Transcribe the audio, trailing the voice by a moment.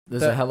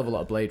There's a hell of a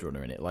lot of Blade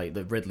Runner in it, like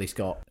the Ridley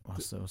Scott.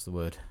 What's the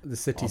word? The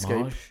cityscape.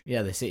 Homage?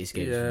 Yeah, the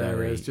cityscape. Yeah,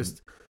 very. it's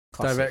just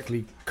classic.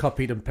 directly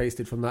copied and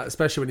pasted from that.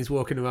 Especially when he's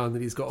walking around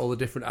and he's got all the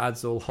different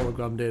ads all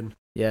hologrammed in.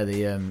 Yeah,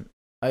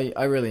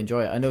 I really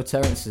enjoy it. I know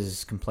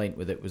Terrence's complaint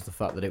with it was the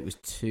fact that it was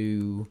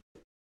too.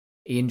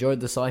 He enjoyed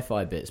the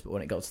sci-fi bits, but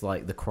when it got to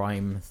like the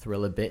crime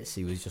thriller bits,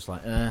 he was just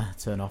like,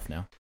 turn off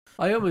now.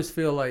 I almost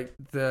feel like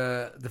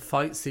the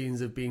fight scenes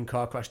have been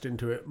car crashed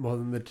into it more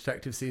than the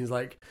detective scenes.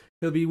 Like,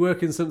 he'll be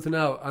working something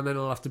out and then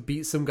he'll have to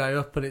beat some guy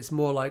up and it's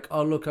more like,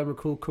 oh, look, I'm a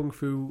cool kung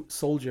fu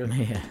soldier.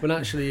 Yeah. But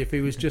actually, if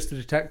he was just a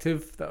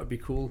detective, that would be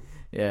cool.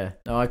 Yeah,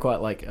 no, I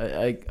quite like.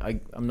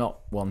 I'm not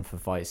one for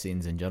fight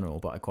scenes in general,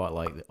 but I quite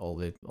like all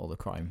the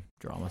crime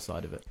drama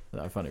side of it.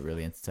 I find it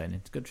really entertaining.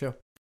 It's a good show.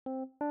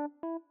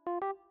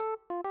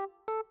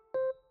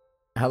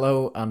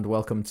 Hello and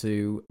welcome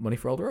to Money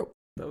for Old Rope.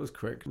 That was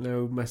quick.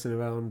 No messing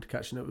around,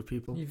 catching up with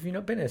people. Have you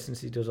not been here since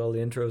he does all the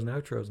intros and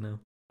outros now?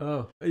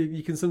 Oh,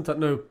 you can sometimes...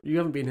 No, you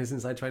haven't been here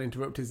since I tried to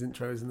interrupt his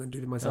intros and then do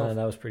them myself. Oh,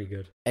 that was pretty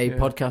good. A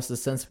podcast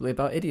ostensibly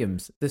about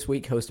idioms. This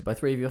week hosted by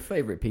three of your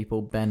favourite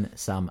people, Ben,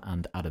 Sam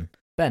and Adam.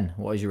 Ben,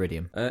 what is your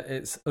idiom?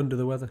 It's under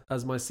the weather,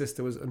 as my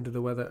sister was under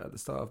the weather at the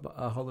start of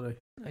our holiday.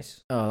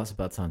 Nice. Oh, that's a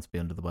bad time to be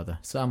under the weather.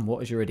 Sam,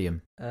 what is your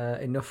idiom?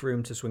 Enough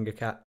room to swing a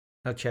cat.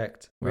 I've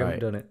checked. We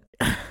Right. haven't done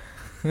it.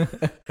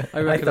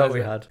 I thought we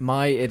had.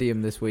 My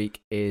idiom this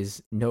week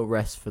is no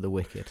rest for the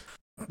wicked.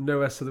 No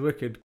rest for the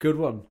wicked. Good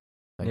one.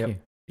 Thank Yep. you.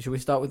 Should we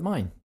start with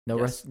mine? No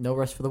Yes.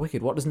 rest for the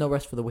wicked. What does no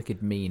rest for the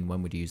wicked mean?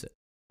 When would you use it?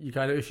 You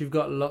kind of, if you've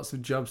got lots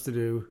of jobs to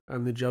do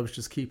and the jobs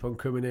just keep on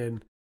coming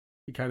in,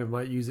 you kind of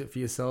might use it for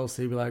yourself.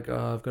 So you'd be like,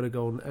 oh, I've got to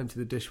go and empty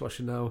the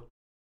dishwasher now.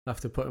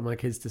 After putting my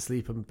kids to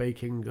sleep and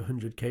baking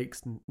 100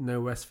 cakes, no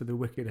rest for the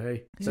wicked,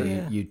 hey? So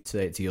Yeah. you'd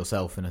say it to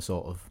yourself in a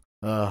sort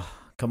of,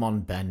 come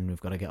on, Ben,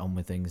 we've got to get on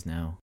with things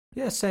now.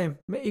 Yeah, same.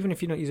 Even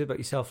if you don't use it about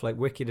yourself, like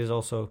Wicked is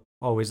also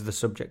always the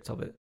subject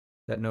of it.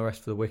 That no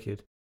rest for the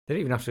wicked. They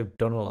don't even have to have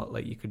done a lot.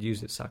 Like, you could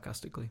use it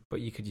sarcastically,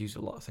 but you could use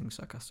a lot of things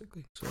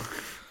sarcastically. So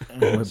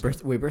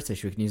We're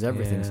British, we can use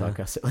everything Yeah.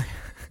 sarcastically.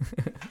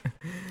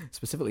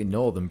 Specifically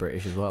Northern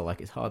British as well,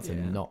 like it's hard to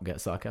Yeah. not get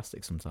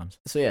sarcastic sometimes.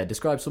 So yeah,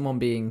 describe someone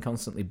being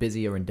constantly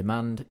busy or in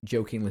demand,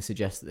 jokingly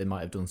suggest that they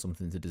might have done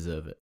something to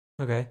deserve it.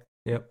 okay,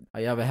 yep.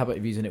 I have a habit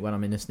of using it when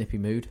I'm in a snippy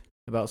mood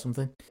about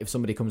something. If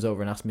somebody comes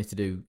over and asks me to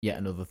do yet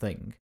another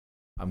thing,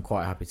 I'm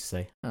quite happy to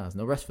say, there's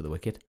no rest for the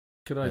wicked.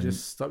 Can I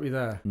just stop you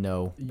there?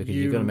 No, because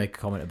you're going to make a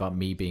comment about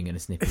me being in a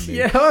snippy mood.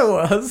 Yeah, I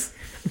was.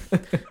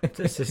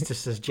 This is to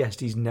suggest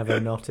he's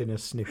never not in a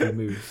snippy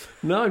mood.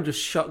 No, I'm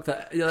just shocked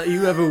that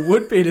you ever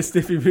would be in a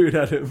stiffy mood,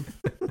 Adam.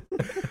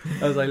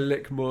 As I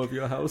lick more of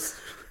your house.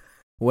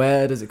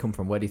 Where does it come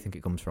from? Where do you think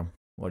it comes from?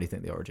 What do you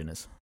think the origin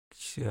is?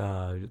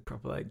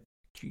 Probably like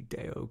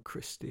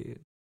Judeo-Christian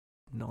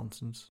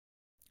nonsense.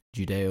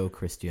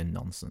 Judeo-Christian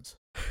nonsense.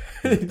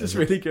 Just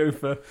really going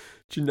for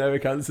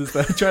generic answers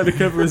there, trying to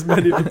cover as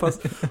many as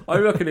possible. I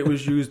reckon it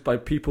was used by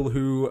people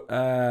who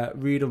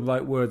read and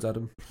write words,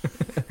 Adam.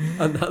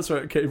 And that's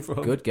where it came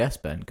from. Good guess,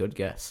 Ben. Good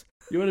guess.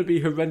 You want to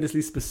be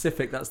horrendously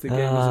specific, that's the game,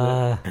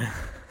 isn't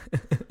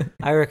it?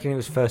 I reckon it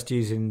was first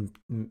used in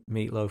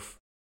Meatloaf,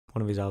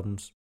 one of his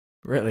albums.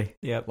 Really?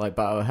 Yep. Like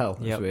Battle of Hell,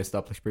 as Yep. we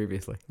established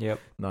previously. Yep.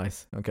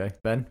 Nice. Okay.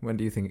 Ben, when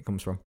do you think it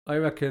comes from? I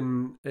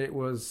reckon it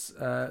was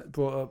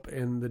brought up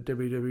in the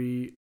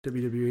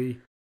WWE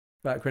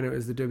back when it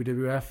was the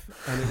WWF,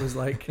 and it was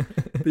like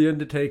the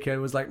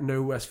Undertaker was like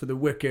no rest for the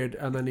wicked,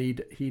 and then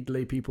he'd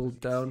lay people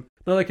down.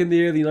 Not like in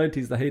the early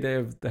 90s, the heyday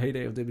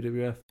of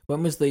WWF.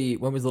 When was the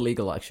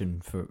legal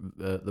action for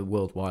the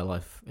World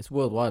Wildlife? It's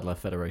World Wildlife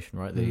Federation,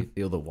 right?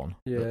 The other one.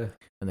 Yeah.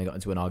 And they got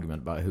into an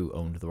argument about who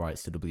owned the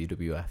rights to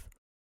WWF.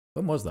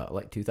 When was that?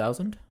 Like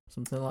 2000?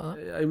 Something like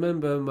that? I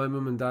remember my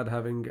mum and dad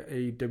having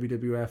a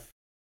WWF,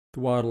 the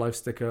wildlife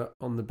sticker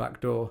on the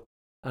back door,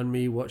 and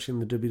me watching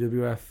the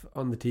WWF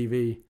on the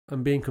TV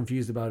and being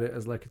confused about it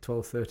as like a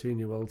 12,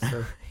 13-year-old.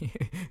 So You're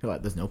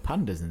like, there's no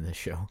pandas in this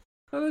show.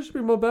 oh, there should be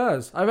more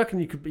bears. I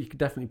reckon you could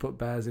definitely put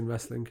bears in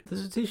wrestling.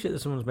 There's a t-shirt that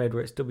someone's made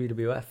where it's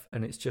WWF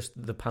and it's just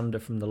the panda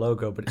from the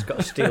logo, but it's got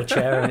a steel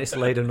chair and it's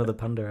laid another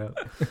panda out.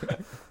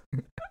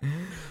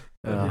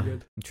 That'd be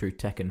good. True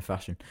Tekken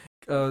fashion.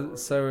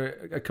 So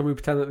can we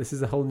pretend that this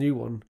is a whole new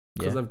one?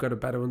 Because Yeah. I've got a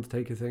better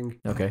Undertaker thing.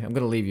 Okay, I'm going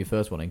to leave your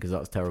first one in because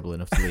that's terrible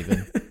enough to leave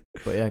in.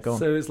 But yeah, go on.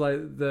 So it's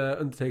like the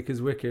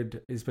Undertaker's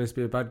wicked is supposed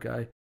to be a bad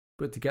guy,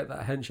 but to get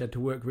that hench, he had to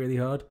work really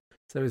hard.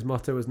 So his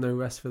motto was no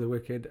rest for the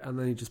wicked, and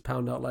then he just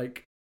pound out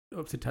like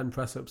up to 10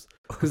 press-ups.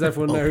 Because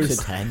everyone Up knows.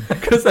 to 10.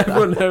 Because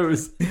everyone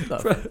knows.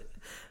 That-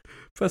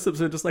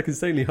 Press-ups are just like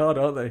insanely hard,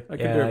 aren't they? I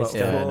can do about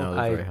yeah, 4. no,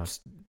 they're very hard.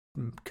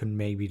 Can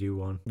maybe do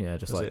one. Yeah,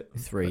 just Is like it?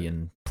 3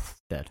 and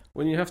dead.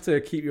 When you have to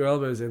keep your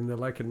elbows in, they're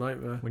like a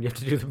nightmare. When you have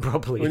to do them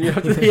properly. When you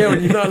have to,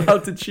 when you're not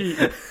allowed to cheat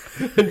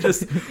and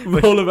just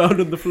roll around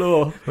on the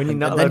floor. When you're And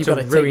not then allowed you've to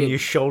got to ruin take your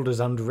shoulders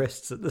and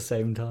wrists at the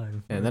same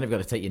time. And then you've got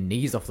to take your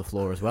knees off the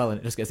floor as well, and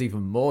it just gets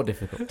even more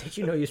difficult. Did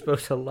you know you're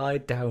supposed to lie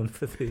down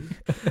for the...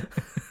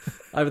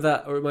 Either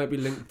that, or it might be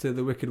linked to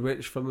the Wicked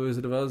Witch from The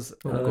Wizard of Oz.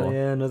 Oh, go on.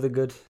 Yeah, another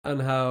good.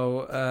 And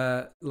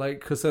how,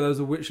 because so there was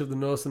a witch of the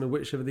North and a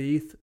witch of the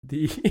East.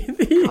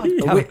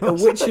 A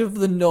witch of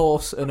the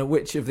Norse and a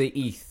witch of the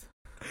East.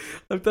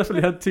 I've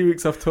definitely had 2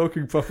 weeks off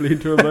talking properly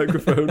into a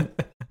microphone.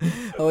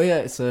 Oh yeah,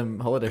 it's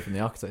holiday from the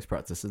architect's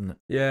practice, isn't it?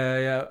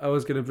 Yeah. I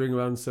was going to bring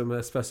around some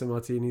espresso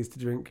martinis to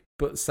drink,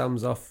 but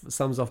Sam's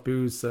off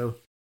booze, so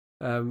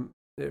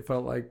it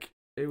felt like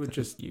it would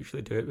just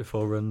usually do it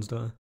before runs,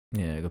 don't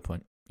Yeah, good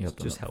point. You have it?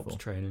 done Just that helps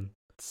before. training.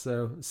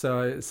 so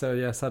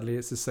yeah. Sadly,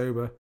 it's a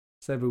sober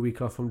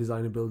week off from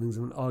designing buildings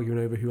and arguing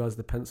over who has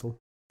the pencil.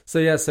 So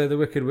the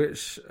Wicked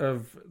Witch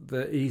of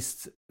the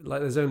East,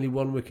 like there's only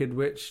one Wicked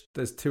Witch.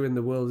 There's 2 in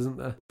the world, isn't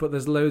there? But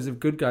there's loads of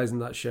good guys in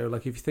that show.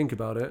 Like if you think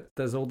about it,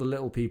 there's all the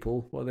little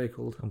people. What are they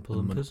called?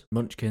 Oompa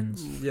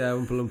Munchkins. Yeah,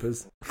 Oompa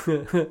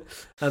Loompas.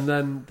 And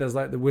then there's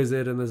like the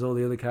wizard, and there's all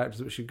the other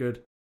characters which are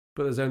good.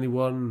 But there's only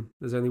one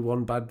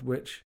bad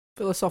witch.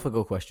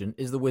 Philosophical question: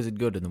 is the wizard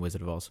good in the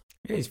Wizard of Oz?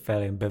 He's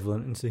fairly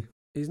ambivalent, isn't he?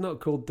 He's not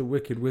called the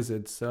Wicked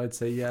Wizard, so I'd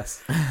say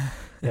yes. Yeah,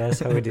 that's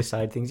how we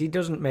decide things. He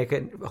doesn't make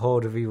a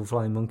horde of evil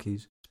flying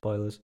monkeys.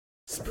 Spoilers.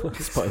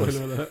 Spoilers. Spoiler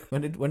alert.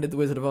 When did the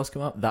Wizard of Oz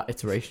come out? That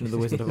iteration of the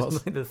Wizard of It was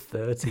Oz. like the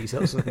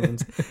 30s or something.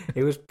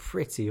 It was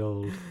pretty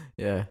old.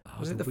 Yeah,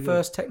 Was it the weird.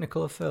 first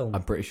Technicolor film?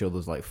 I'm pretty sure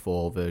there's like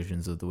 4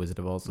 versions of the Wizard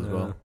of Oz as No.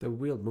 well. The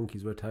wheeled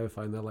monkeys were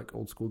terrifying. They're like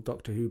old school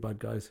Doctor Who bad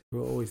guys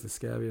who are always the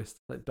scariest.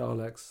 Like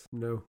Daleks,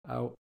 no,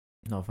 out.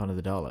 Not a fan of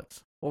the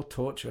Daleks. Or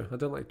torture. I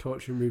don't like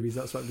torture movies.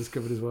 That's what I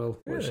discovered as well.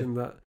 Really? Watching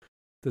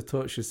the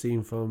torture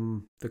scene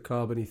from the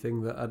Carbony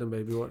thing that Adam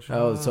made me watch.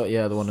 Oh, so,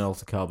 yeah, the one in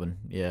Alter Carbon.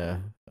 Yeah,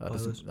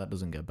 that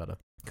doesn't get better.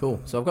 Cool.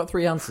 So I've got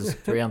 3 answers.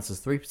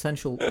 3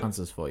 potential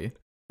answers for you.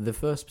 The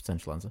first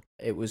potential answer.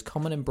 It was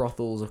common in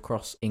brothels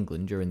across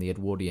England during the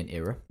Edwardian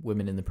era.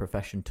 Women in the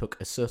profession took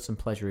a certain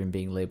pleasure in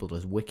being labelled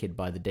as wicked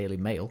by the Daily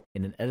Mail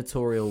in an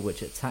editorial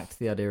which attacked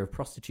the idea of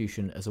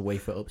prostitution as a way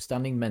for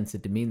upstanding men to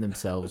demean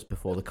themselves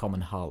before the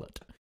common harlot.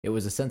 It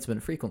was a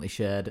sentiment frequently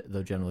shared,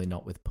 though generally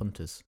not with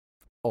punters.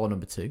 Or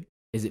number 2.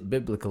 Is it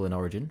biblical in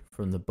origin?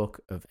 From the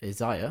book of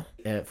Isaiah,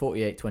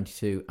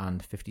 48:22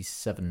 and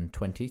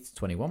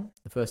 57:20-21.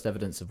 The first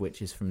evidence of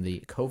which is from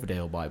the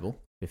Coverdale Bible,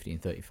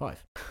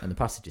 1535. And the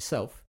passage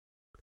itself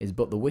is,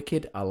 "But the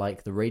wicked are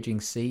like the raging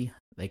sea;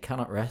 they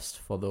cannot rest,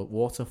 for the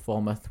water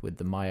formeth with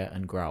the mire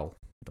and growl."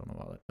 I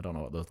don't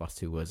know what those last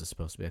 2 words are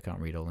supposed to be. I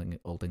can't read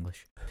Old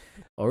English.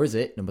 Or is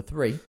it number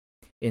 3?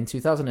 In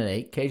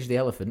 2008, Cage the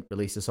Elephant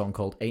released a song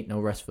called Ain't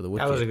No Rest for the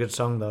Wicked. That was a good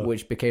song, though.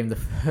 Which became the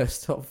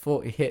first top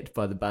 40 hit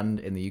by the band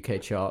in the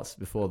UK charts.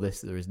 Before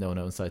this, there is no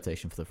known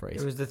citation for the phrase.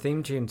 It was the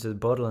theme tune to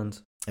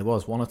Borderlands. It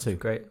was 1 or 2.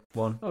 Great.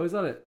 1. Oh, is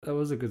that it? That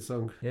was a good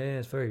song. Yeah,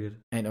 it's very good.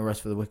 Ain't no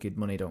rest for the wicked,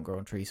 money don't grow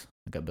on trees.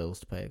 I got bills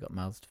to pay, I got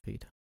mouths to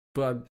feed.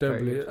 But I Very don't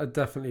believe. good. I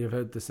definitely have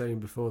heard the same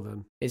before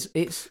then. It's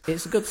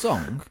a good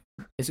song.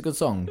 It's a good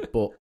song,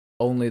 but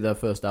only their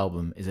first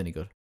album is any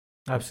good.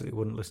 I absolutely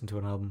wouldn't listen to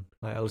an album.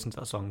 Like, I listened to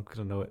that song because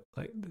I know it.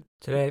 Like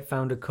today, I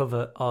found a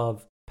cover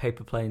of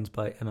Paper Planes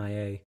by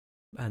MIA,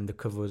 and the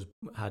cover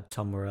had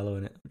Tom Morello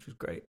in it, which was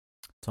great.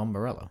 Tom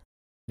Morello?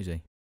 Who's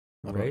he?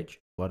 Rage?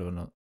 Why do I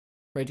know?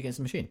 Rage Against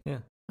the Machine? Yeah.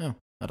 Oh,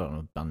 I don't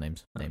know band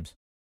names.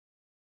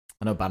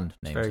 I know band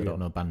names, I very don't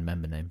good. know band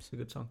member names. It's a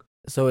good song.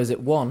 So is it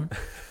 1,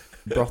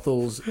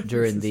 brothels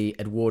during the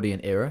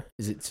Edwardian era?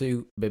 Is it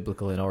 2,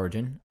 biblical in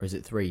origin? Or is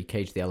it 3,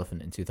 Cage the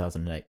Elephant in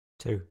 2008?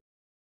 2.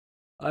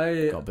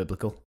 Got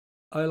biblical.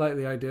 I like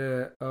the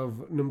idea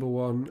of number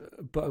 1,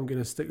 but I'm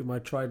going to stick with my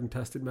tried and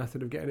tested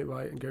method of getting it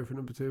right and go for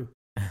number 2.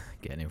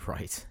 Getting it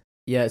right.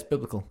 Yeah, it's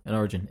biblical in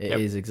origin. It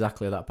is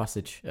exactly that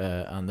passage.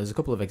 And there's a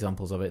couple of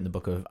examples of it in the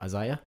book of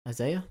Isaiah? I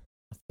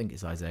think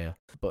it's Isaiah.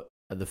 But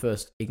the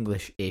first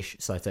English-ish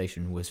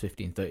citation was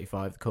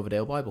 1535, the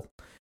Coverdale Bible.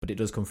 But it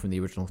does come from the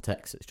original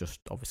text. It's just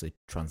obviously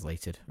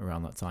translated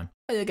around that time.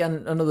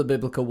 Again, another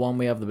biblical one.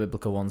 We have the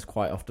biblical ones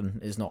quite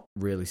often. It's not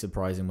really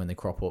surprising when they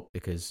crop up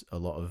because a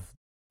lot of...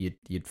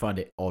 You'd find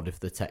it odd if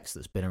the text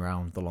that's been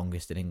around the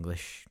longest in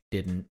English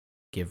didn't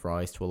give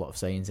rise to a lot of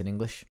sayings in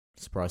English.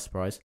 Surprise,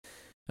 surprise.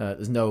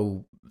 There's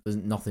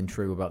nothing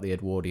true about the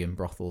Edwardian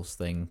brothels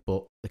thing,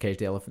 but the Cage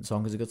the Elephant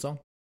song is a good song.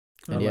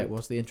 And it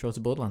was the intro to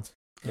Borderlands.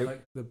 I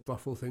like the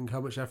brothel thing. How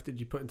much effort did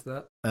you put into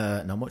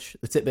that? Not much.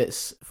 The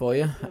tidbits for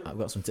you. I've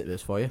got some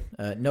tidbits for you.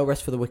 No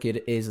Rest for the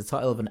Wicked is the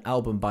title of an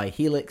album by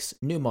Helix,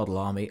 New Model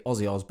Army,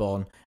 Ozzy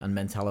Osbourne, and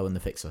Mentallo and the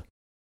Fixer.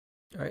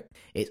 Right.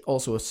 It's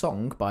also a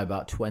song by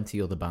about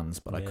 20 other bands,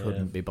 but I Yeah.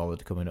 couldn't be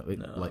bothered coming up with,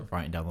 No.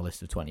 writing down the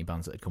list of 20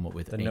 bands that had come up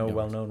with. The Ain't no No Rest.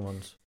 well-known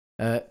ones.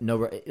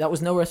 That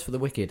was No Rest for the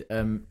Wicked.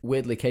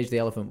 Weirdly, Cage the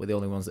Elephant were the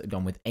only ones that had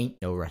gone with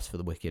Ain't No Rest for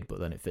the Wicked, but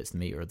then it fits the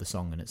meter of the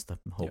song and it's the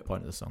whole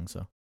point of the song,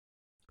 so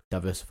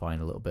diversifying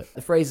a little bit.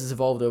 The phrase has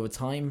evolved over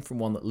time from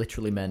one that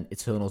literally meant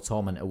eternal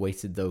torment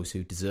awaited those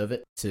who deserve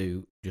it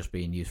to just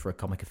being used for a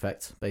comic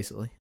effect,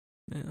 basically.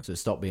 Yeah. So it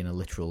stopped being a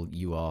literal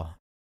you are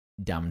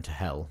damned to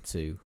hell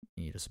to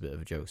you're just a bit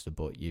of a jokester,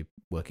 but you're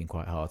working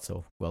quite hard,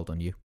 so well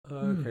done you.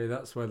 Okay,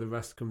 that's where the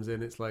rest comes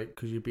in. It's like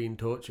because you're being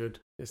tortured.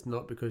 It's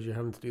not because you're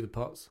having to do the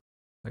pots.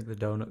 Like the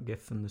donut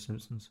gif from The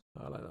Simpsons.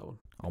 I like that one.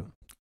 Om.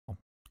 Om.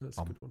 That's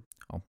a Om. good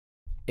one.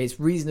 It's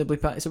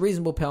it's a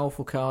reasonably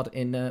powerful card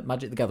in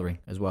Magic the Gathering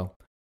as well,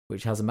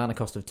 which has a mana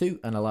cost of 2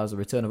 and allows the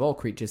return of all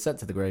creatures sent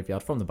to the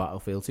graveyard from the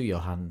battlefield to your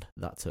hand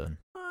that turn.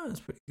 Oh, that's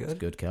pretty It's a good.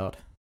 good card.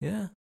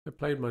 Yeah. I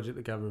played Magic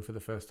the Gathering for the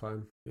first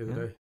time the other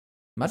Yeah. day.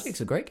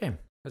 Magic's a great game.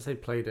 I say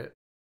played it.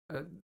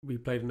 We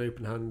played an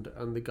open hand,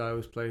 and the guy I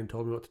was playing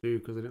told me what to do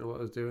because I didn't know what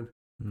I was doing.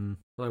 Mm.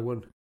 And I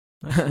won.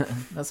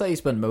 That's how you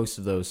spend most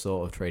of those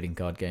sort of trading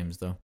card games,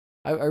 though.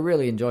 I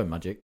really enjoy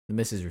Magic. The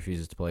missus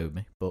refuses to play with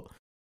me, but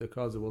The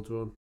cards are well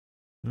drawn.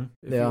 Hmm?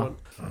 If They you are. want.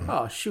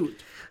 Oh,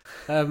 shoot.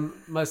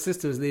 My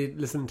sister was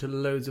listening to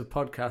loads of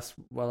podcasts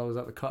while I was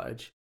at the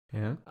cottage,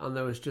 Yeah. and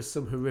there was just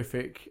some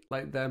horrific,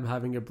 like them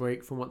having a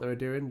break from what they were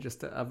doing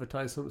just to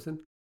advertise something.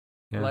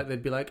 Yeah. Like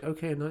they'd be like,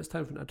 okay, now it's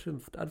time for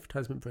an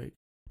advertisement break.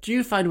 Do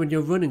you find when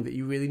you're running that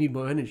you really need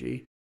more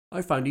energy?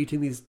 I find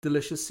eating these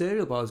delicious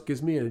cereal bars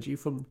gives me energy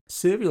from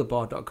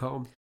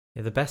cerealbar.com.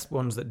 Yeah, the best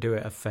ones that do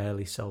it are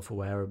fairly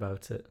self-aware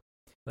about it.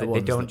 The Like, they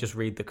ones don't that- just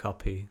read the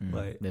copy.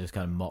 Like they just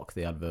kind of mock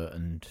the advert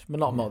and... Well,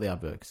 not mock the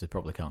advert, because they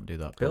probably can't do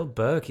that. Bill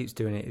Burr keeps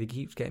doing it. He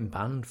keeps getting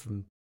banned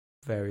from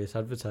various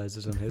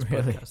advertisers on his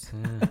Really? podcast.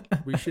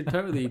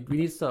 Yeah. We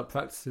need to start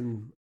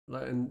practicing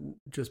like, and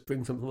just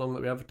bring something along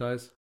that we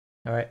advertise.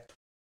 All right.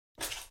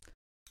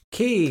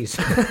 Keys.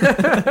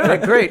 They're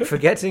great for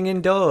getting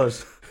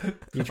indoors.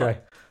 You try.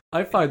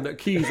 I find that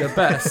keys are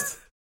best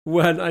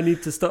when I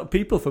need to stop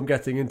people from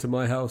getting into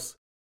my house.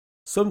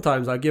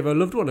 Sometimes I give a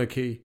loved one a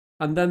key,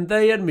 and then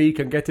they and me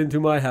can get into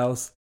my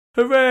house.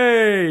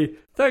 Hooray!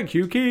 Thank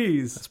you,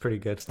 keys. That's pretty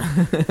good.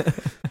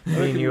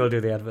 Me and you will do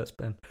the adverts,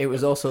 Ben. It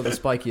was also the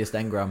spikiest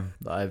engram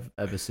that I've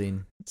ever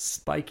seen.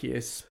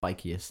 Spikiest.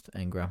 Spikiest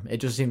engram. It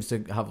just seems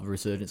to have a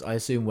resurgence. I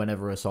assume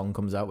whenever a song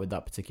comes out with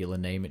that particular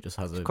name, it just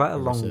has Quite a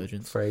long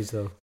resurgence. phrase,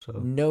 though. So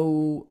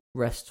No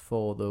rest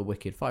for the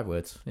wicked. 5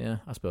 words. Yeah,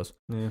 I suppose.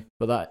 yeah.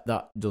 But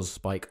that does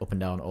spike up and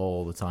down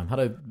all the time. Had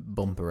a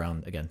bump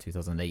around, again,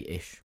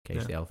 2008-ish, Cage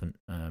Yeah. the Elephant.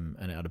 And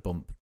it had a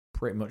bump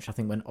pretty much, I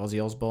think, when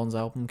Ozzy Osbourne's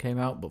album came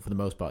out. But for the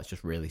most part, it's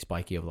just really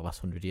spiky over the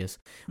last 100 years,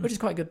 which is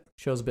quite good.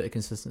 Shows a bit of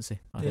consistency,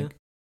 I think.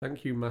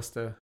 Thank you,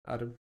 Master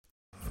Adam,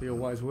 for your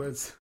wise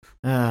words.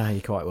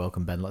 You're quite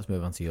welcome, Ben. Let's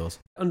move on to yours.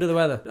 Under the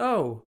weather.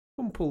 Oh,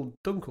 Humple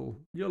Dunkle.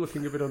 You're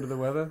looking a bit under the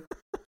weather.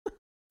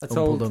 I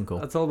Humple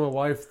Dunkle. told my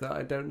wife that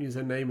I don't use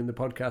her name in the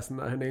podcast and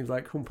that her name's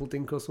like Humple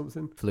Dink or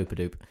something.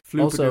 Floopadoop.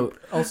 Floopadoop.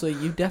 Also,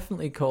 you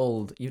definitely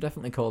called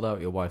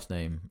out your wife's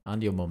name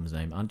and your mum's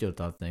name and your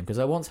dad's name, because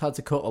I once had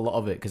to cut a lot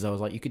of it because I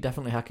was like, you could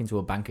definitely hack into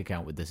a bank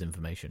account with this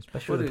information.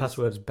 Especially What the is-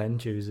 passwords Ben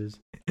chooses.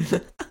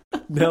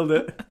 Nailed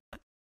it.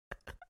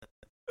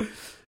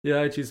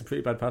 Yeah, I choose some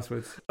pretty bad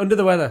passwords. Under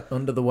the weather.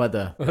 Under the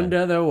weather. Ben.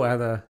 Under the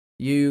weather.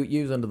 You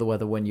use under the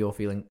weather when you're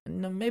feeling,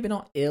 no, maybe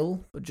not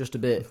ill, but just a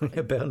bit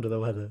A bit under the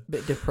weather.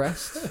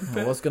 depressed.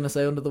 I was going to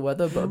say under the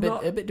weather, but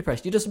a bit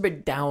depressed. You're just a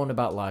bit down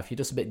about life. You're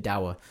just a bit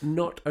dour.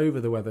 Not over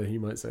the weather,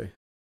 you might say.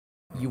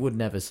 You would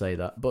never say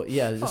that, but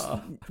yeah, just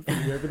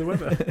Feeling over the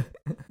weather.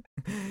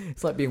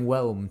 it's like being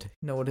whelmed.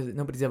 No, what is it?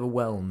 Nobody's ever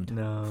whelmed.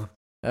 No.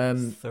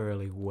 Um,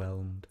 Thoroughly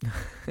whelmed.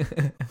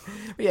 but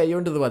yeah, you're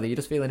under the weather. You're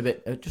just feeling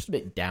just a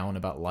bit down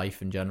about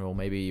life in general.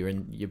 Maybe you're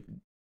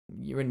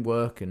in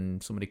work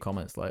and somebody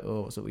comments like,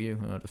 "Oh, what's up with you?"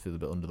 I just feel a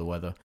bit under the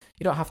weather.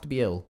 You don't have to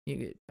be ill.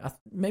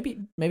 Maybe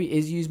it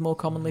is used more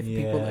commonly for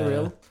people that are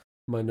ill.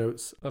 My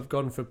notes. I've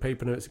gone for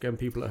paper notes again,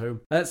 people at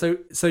home.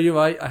 So you're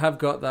right. I have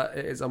got that.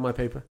 It is on my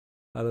paper.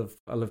 I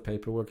love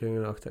paper, working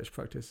in architecture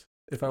practice.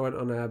 If I went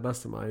on a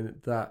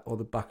mastermind, that or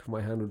the back of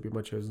my hand would be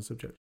my chosen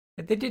subject.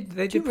 They did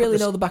Do you really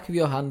know the back of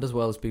your hand as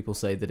well as people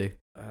say they do?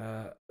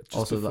 Just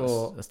Also,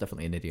 before. that's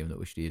definitely an idiom that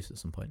we should use at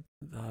some point.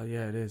 Oh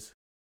yeah, it is.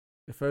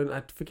 If only,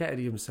 I forget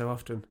idioms so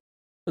often.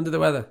 Under the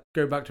weather.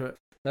 Go back to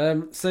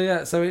it.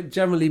 So it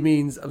generally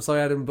means, I'm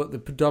sorry, Adam, but the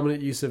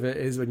predominant use of it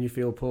is when you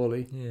feel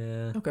poorly.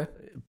 Yeah. Okay.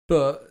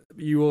 But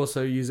you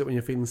also use it when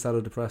you're feeling sad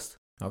or depressed,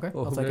 Okay.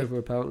 or I'll take it. hungover,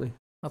 apparently.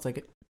 I'll take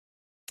it.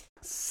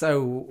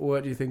 So,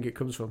 where do you think it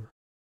comes from?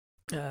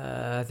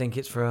 I think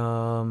it's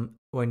from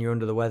when you're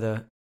under the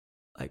weather.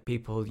 Like,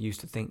 people used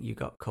to think you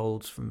got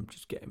colds from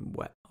just getting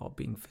wet or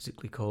being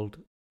physically cold.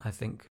 I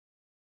think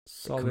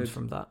it comes Solid,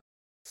 from that.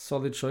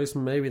 solid choice.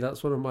 Maybe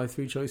that's one of my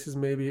 3 choices.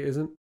 Maybe it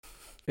isn't.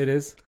 It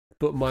is,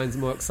 but mine's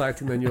more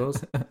exciting than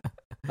yours.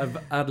 I've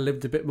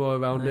ad-libbed a bit more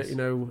around Nice.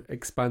 it,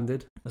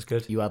 expanded. That's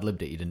good. You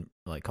ad-libbed it. You didn't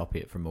copy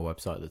it from a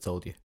website that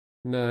told you.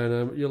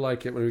 No, you'll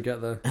like it when we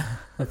get there.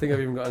 I think I've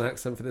even got an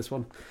accent for this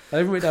one. I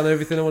haven't written down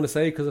everything I want to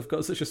say because I've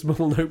got such a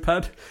small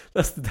notepad.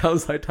 That's the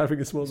downside to having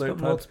a small It's got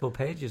notepad. multiple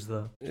pages,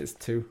 though. It's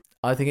 2.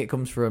 I think it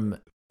comes from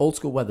old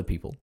school weather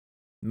people,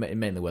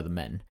 mainly weather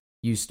men,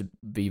 used to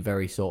be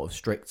very sort of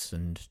strict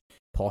and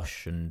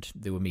posh, and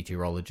they were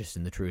meteorologists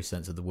in the truest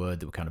sense of the word.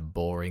 They were kind of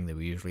boring. They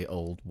were usually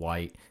old,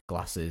 white,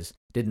 glasses,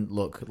 didn't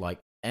look like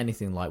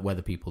anything like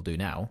weather people do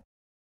now.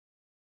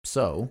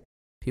 So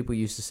people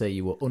used to say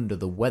you were under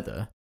the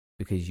weather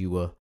because you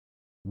were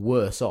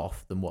worse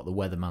off than what the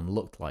weatherman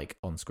looked like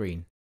on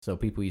screen. So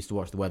people used to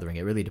watch the weather and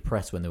get really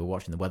depressed when they were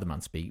watching the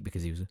weatherman speak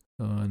because he was,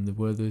 and the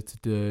weather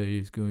today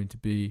is going to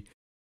be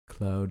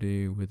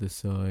cloudy with a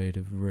side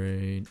of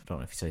rain. I don't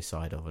know if you say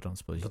side of. I don't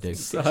suppose you do.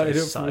 Side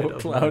of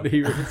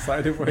cloudy with a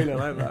side of rain.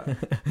 I like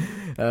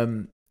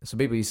that. So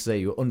people used to say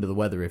you were under the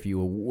weather if you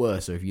were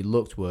worse, or if you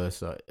looked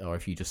worse, or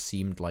if you just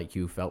seemed like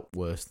you felt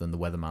worse than the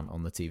weatherman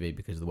on the TV,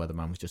 because the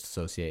weatherman was just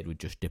associated with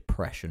just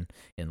depression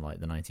in like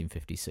the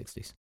 1950s,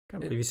 60s.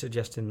 Can't believe you're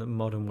suggesting that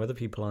modern weather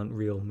people aren't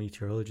real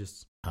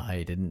meteorologists.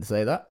 I didn't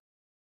say that.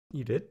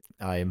 You did.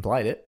 I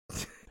implied it.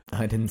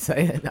 I didn't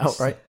say it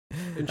outright.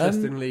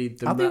 Interestingly,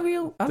 are they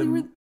real? Are they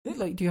real?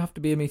 Like, do you have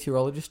to be a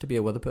meteorologist to be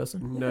a weather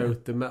person? No,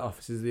 the Met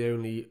Office is the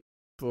only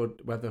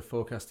broad weather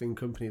forecasting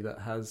company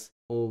that has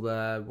all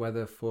their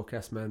weather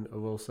forecast men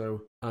are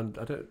also, and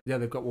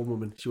they've got one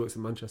woman. She works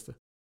in Manchester.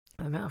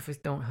 The Met Office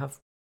don't have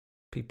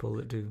people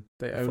that do.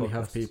 They only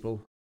have forecasts.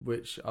 people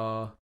which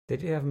are. They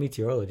do have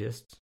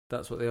meteorologists.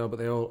 That's what they are, but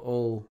they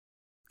all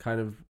kind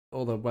of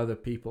all the weather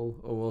people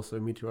are also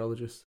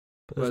meteorologists.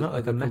 But there's Whereas not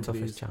like a other Met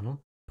companies- Office channel.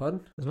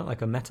 Pardon? There's not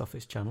like a Met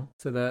Office channel.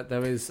 So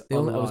there is. I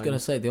was online- going to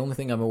say the only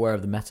thing I'm aware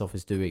of the Met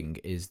Office doing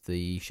is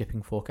the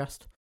shipping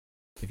forecast.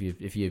 If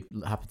you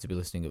happen to be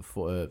listening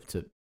at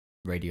to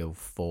Radio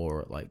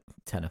 4 at like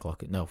 5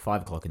 o'clock in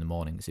the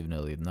morning, it's even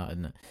earlier than that,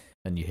 isn't it?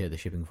 And you hear the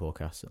shipping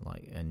forecast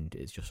and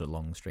it's just a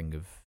long string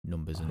of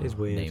numbers and It's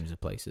weird. names of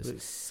places.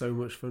 It's so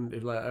much fun.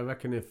 I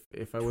reckon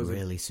if I was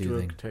really a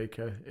soothing. drug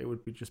taker, it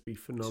would just be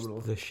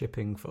phenomenal. The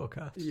shipping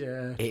forecast.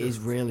 Yeah, It is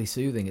really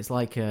soothing. It's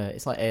like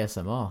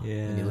ASMR when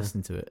you Yeah.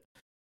 listen to it.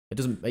 It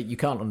doesn't. You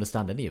can't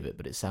understand any of it,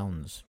 but it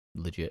sounds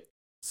legit.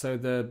 So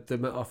the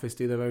Met Office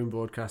do their own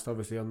broadcast,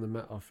 obviously on the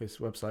Met Office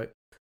website.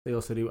 They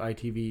also do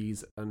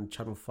ITVs and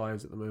Channel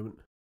 5s at the moment.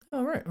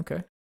 Oh right, okay.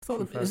 I thought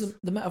Confess.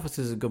 the Met Office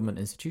is a government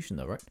institution,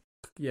 though, right?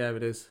 Yeah,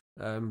 it is.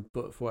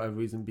 But for whatever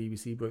reason,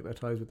 BBC broke their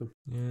ties with them.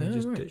 Yeah, Oh,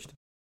 just right. ditched.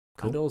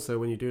 And also,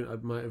 when you're doing it, I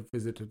might have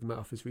visited the Met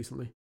Office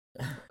recently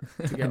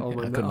to get all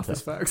my I Met couldn't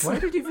Office tell. facts. Why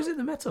did you visit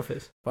the Met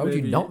Office? Why would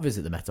you Maybe- not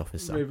visit the Met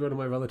Office, Sam? Maybe one of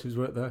my relatives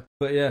worked there.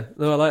 But yeah,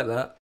 no, I like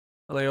that.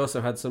 And I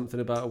also had something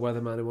about a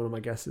weatherman in one of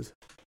my guesses.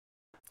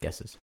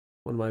 Guesses.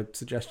 One of my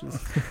suggestions.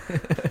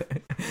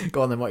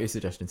 Go on then. What are your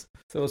suggestions?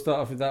 So we'll start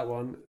off with that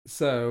one.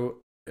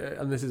 So,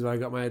 and this is where I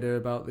got my idea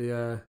about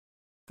the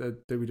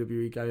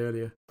WWE guy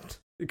earlier.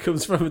 It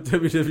comes from a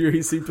WWE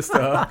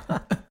superstar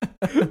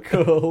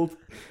called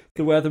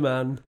the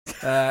Weatherman,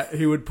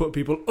 who would put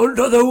people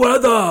under the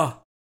weather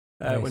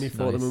when he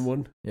fought them nice. and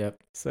won. Yep.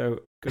 So,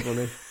 good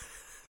money.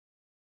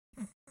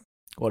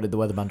 What did the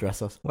weatherman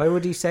dress us? Why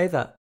would he say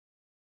that?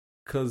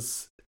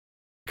 Because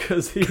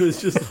he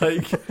was just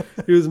like,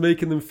 he was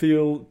making them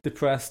feel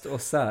depressed or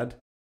sad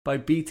by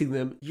beating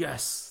them.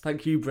 Yes,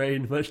 thank you,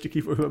 brain. Managed to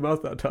keep it in my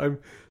mouth that time.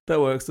 That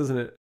works, doesn't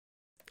it?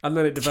 And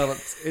then it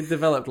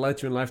developed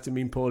later in life to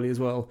mean poorly as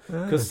well.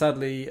 Because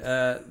sadly,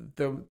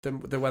 the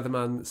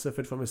weatherman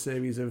suffered from a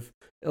series of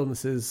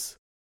illnesses,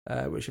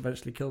 which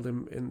eventually killed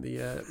him in the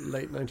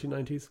late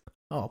 1990s.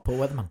 Oh, poor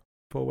weatherman.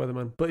 Poor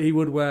weatherman. But he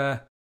would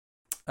wear.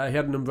 He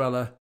had an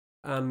umbrella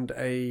and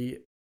a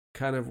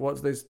kind of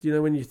what's those? You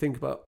know when you think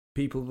about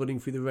people running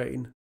through the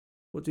rain,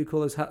 what do you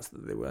call those hats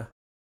that they wear?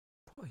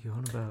 What are you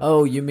on about?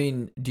 Oh, do you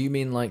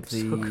mean like So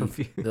the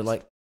confused.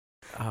 like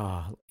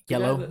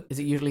yellow? that- Is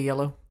it usually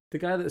yellow? The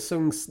guy that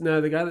sung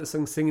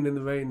 "Singing in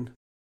the Rain,"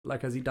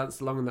 like as he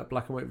danced along in that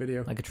black and white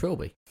video. Like a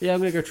trilby? Yeah, I'm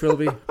gonna go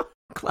Trilby.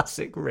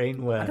 Classic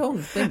rainwear. I don't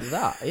think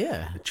that.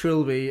 Yeah,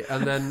 Trilby,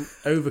 and then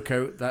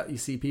overcoat that you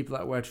see people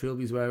that wear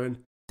Trilbys wearing.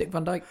 Dick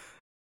Van Dyke.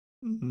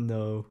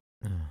 No.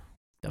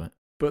 Damn it.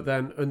 But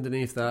then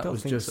underneath that Don't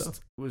was think so.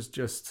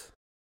 just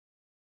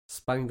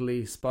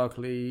spangly,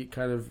 sparkly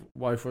kind of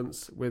Y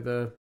fronts with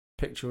a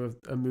picture of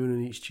a moon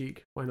in each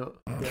cheek. Why not?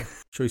 Yeah.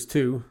 Choice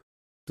 2.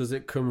 Does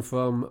it come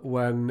from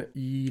when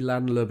ye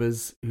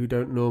landlubbers who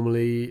don't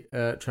normally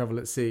travel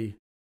at sea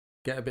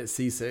get a bit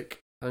seasick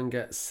and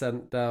get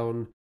sent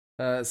down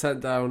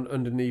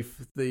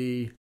underneath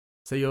the...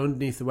 So you're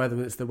underneath the weather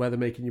and it's the weather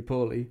making you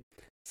poorly.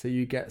 So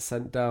you get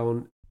sent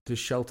down to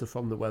shelter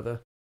from the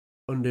weather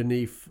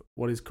underneath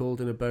what is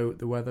called in a boat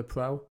the weather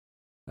prow.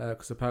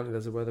 Because apparently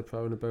there's a weather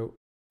prow in a boat.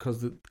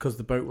 Because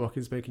the boat rock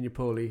is making you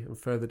poorly and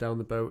further down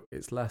the boat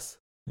it's less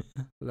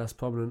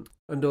prominent.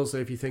 And also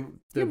if you think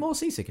You're more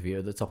seasick if you're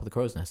at the top of the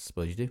crow's nest, I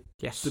suppose you do.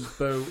 Yes. the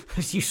boat...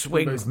 As you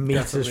swing most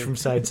meters definitely. from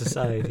side to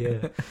side,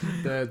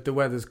 yeah. the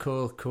weather's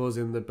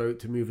causing the boat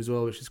to move as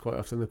well, which is quite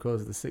often the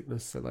cause of the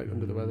sickness. So like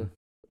under the weather.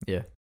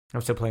 Yeah. I'm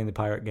still playing the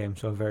pirate game,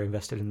 so I'm very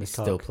invested in this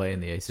talk. Still playing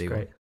the AC It's one.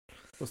 great.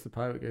 What's the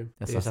pirate game?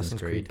 The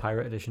Assassin's Creed.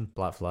 Pirate Edition.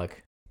 Black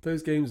Flag.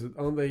 Those games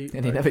aren't they?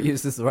 And he never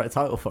used the right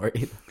title for it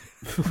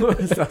either.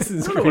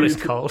 Assassin's I don't know what it's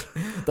Creed. called.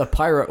 The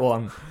pirate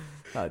one.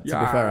 To be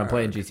fair, I'm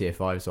playing Yarr. GTA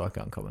 5, so I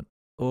can't comment.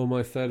 Or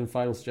my third and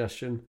final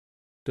suggestion: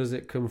 does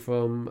it come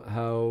from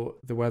how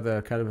the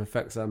weather kind of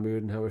affects our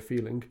mood and how we're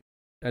feeling?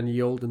 And in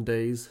the olden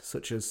days,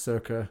 such as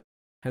circa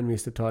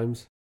Henriester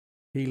times,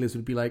 healers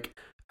would be like,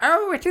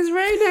 "Oh, it is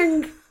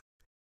raining.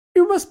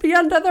 You must be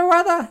under the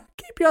weather.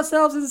 Keep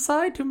yourselves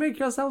inside to make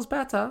yourselves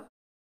better."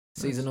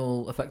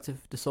 Seasonal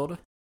affective disorder?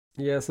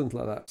 Yeah, something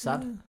like that.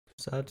 Sad.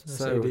 Sad.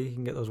 So- SAD, you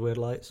can get those weird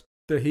lights.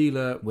 The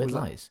healer Weird was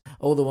lights.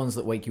 Oh, the ones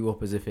that wake you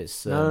up as if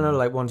it's No,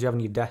 like ones you have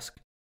on your desk.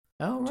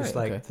 Oh, right. Just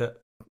like okay. that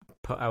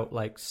put out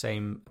like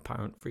same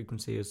apparent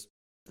frequency as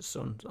the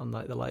sun on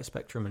like the light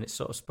spectrum, and it's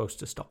sort of supposed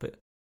to stop it.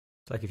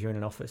 It's like if you're in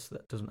an office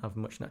that doesn't have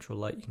much natural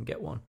light, you can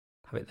get one,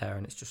 have it there,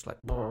 and it's just like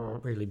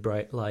really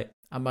bright light.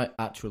 I might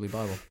actually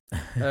buy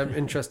one.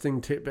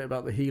 interesting tidbit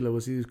about the healer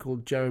was he was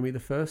called Jeremy the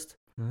First,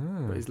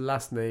 Ah. but his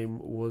last name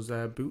was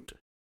Boot,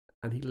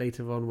 and he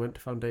later on went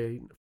to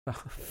Foundation.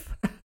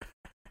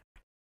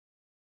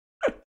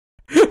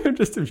 I'm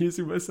just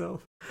amusing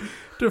myself.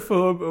 To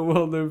form a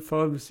well-known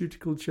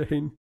pharmaceutical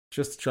chain,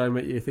 just to try and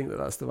make you think that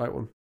that's the right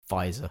one.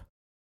 Pfizer.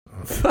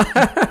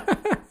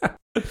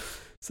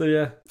 So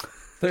yeah,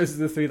 those are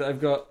the three that I've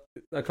got.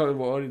 I can't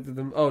remember what order did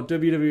them. Oh,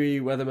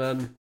 WWE,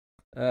 Weatherman,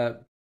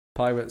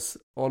 Pirates,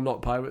 or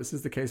not Pirates,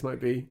 as the case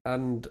might be,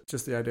 and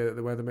just the idea that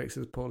the weather makes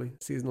us poorly.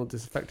 Seasonal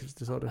disaffective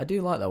disorder. I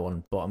do like that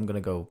one, but I'm gonna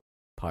go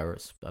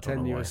Pirates. I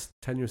don't know why.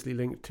 Tenuously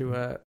linked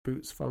to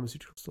Boots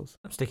pharmaceutical stores.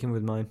 I'm sticking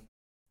with mine.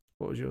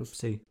 What was yours?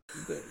 See.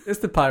 It's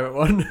the pirate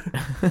one.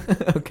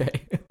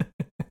 Okay.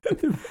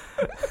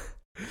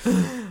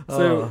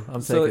 So-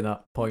 I'm so- taking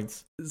that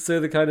point. So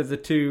the kind of the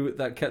two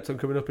that kept on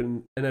coming up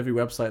in every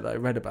website that I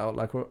read about,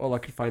 like all I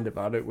could find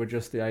about it were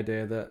just the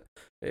idea that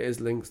it is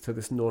links to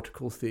this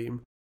nautical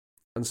theme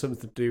and something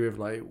to do with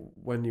like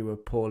when you were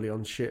poorly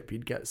on ship,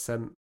 you'd get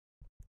sent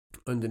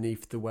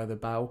underneath the weather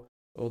bow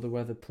or the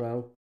weather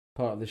prow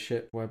part of the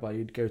ship, whereby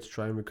you'd go to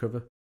try and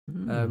recover.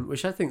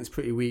 Which I think is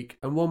pretty weak.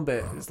 And one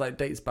bit, it's like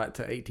dates back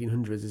to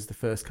 1800s, is the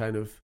first kind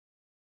of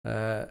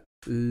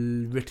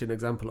written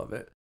example of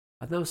it.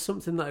 And there was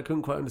something that I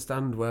couldn't quite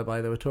understand,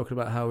 whereby they were talking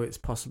about how it's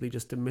possibly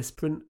just a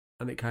misprint,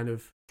 and it kind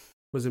of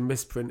was a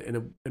misprint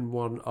in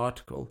one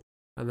article,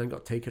 and then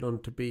got taken on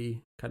to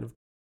be kind of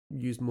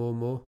used more and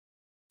more.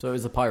 So it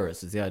was the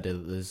Pirates. It's the idea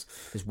that there's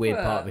this weird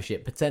part of a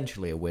ship,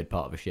 potentially a weird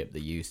part of a ship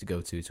that you used to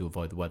go to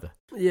avoid the weather.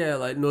 Yeah,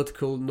 like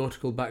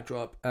nautical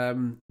backdrop.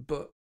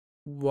 But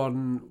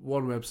one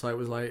website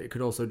was like, it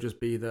could also just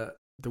be that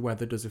the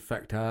weather does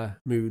affect our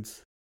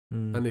moods,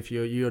 and if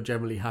you're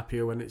generally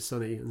happier when it's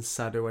sunny and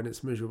sadder when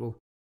it's miserable,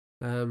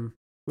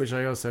 which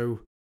I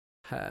also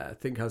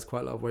think has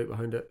quite a lot of weight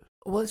behind it.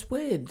 Well, it's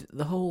weird.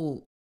 The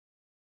whole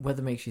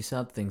weather makes you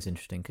sad thing's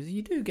interesting because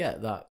you do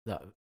get that.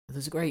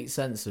 There's a great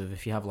sense of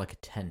if you have like a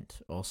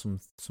tent or some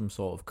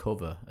sort of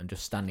cover and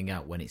just standing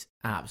out when it's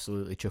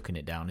absolutely chucking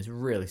it down is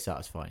really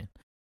satisfying.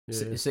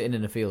 Yeah. Sitting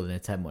in a field in a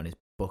tent when it's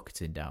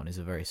bucketing down is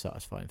a very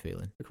satisfying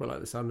feeling. I quite like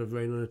the sound of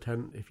rain on a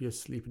tent if you're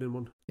sleeping in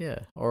one. Yeah,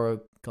 or a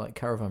like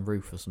caravan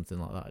roof or something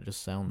like that. It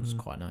just sounds Mm.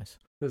 quite nice.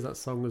 There's that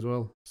song as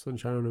well,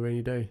 Sunshine on a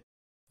Rainy Day.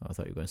 Oh, I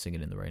thought you were going to sing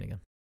it in the rain again.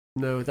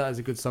 No, that is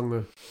a good song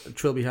though.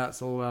 Trilby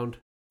hats all around.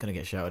 Gonna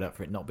get shouted at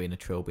for it not being a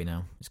trilby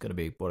now. It's gonna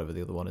be whatever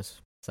the other one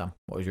is. Sam,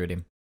 what was your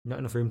idiom? Not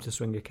enough room to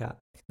swing a cat.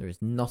 There is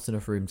not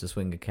enough room to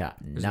swing a cat.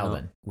 Now not.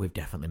 then, we've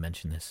definitely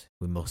mentioned this.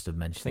 We must have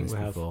mentioned Think this we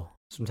have. before.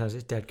 Sometimes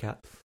it's dead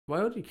cat.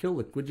 Why would you kill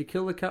would you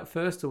kill the cat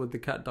first, or would the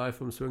cat die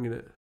from swinging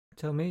it?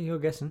 Tell me, you're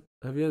guessing.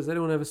 Has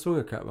anyone ever swung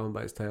a cat round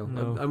by its tail?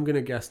 No. I'm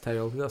gonna guess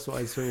tail. That's what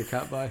I'd swing a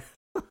cat by.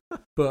 But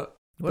What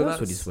but else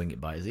would you that's- swing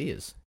it by? His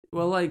ears?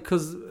 Well, like,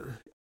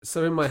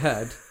 so in my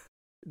head,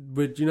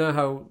 would you know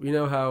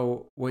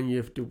how when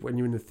you're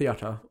in the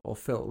theater or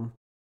film,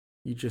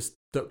 you just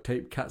duct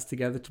tape cats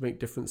together to make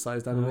different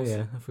sized animals? Oh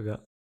yeah, I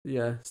forgot.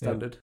 Yeah,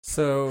 standard.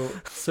 So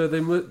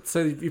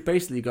you've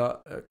basically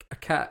got a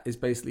cat is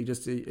basically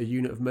just a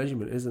unit of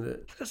measurement, isn't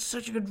it? That's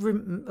such a good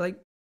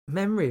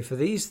memory for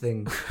these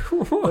things,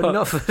 What? but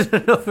not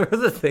for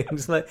other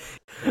things. Like,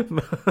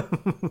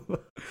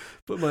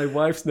 But my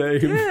wife's name.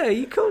 yeah,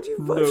 you called your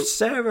wife No.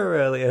 Sarah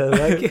earlier.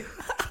 Like,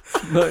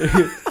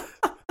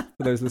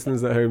 For those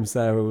listeners at home,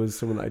 Sarah was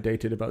someone that I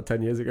dated about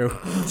 10 years ago.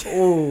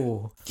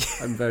 oh,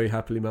 I'm very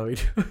happily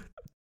married.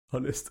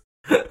 Honest.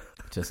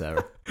 To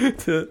Sarah.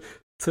 to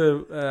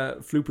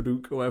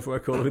Floopadook, or whatever I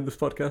call him in this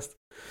podcast.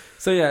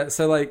 So yeah,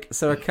 so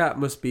a cat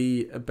must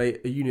be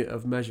a unit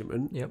of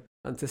measurement. yep.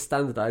 And to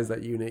standardize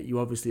that unit, you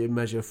obviously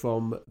measure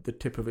from the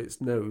tip of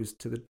its nose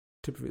to the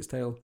tip of its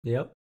tail.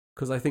 Yep.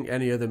 Because I think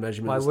any other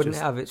measurement Why is wouldn't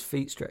just, it have its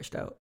feet stretched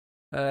out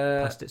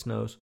past past its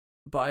nose?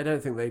 but I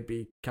don't think they'd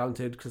be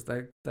counted because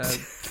they'd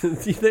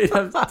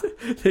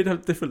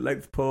have different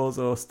length paws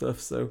or stuff.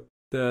 So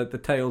the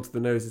tail to the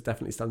nose is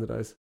definitely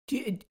standardized.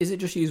 Is it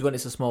just used when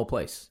it's a small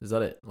place? Is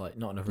that it? Like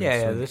not enough room Yeah, to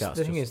yeah. swing The cats,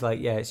 thing just- is, like,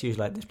 yeah, it's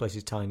usually like this place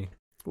is tiny.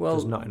 Well,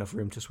 There's not enough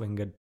room to swing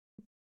a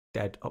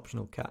dead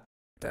optional cat.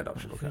 dead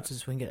optional Room cat. to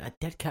swing it. A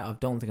dead cat. I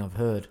don't think I've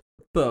heard.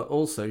 But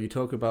also, you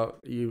talk about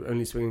you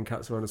only swinging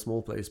cats around a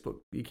small place, but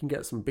you can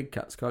get some big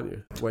cats, can't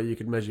you? Where you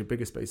can measure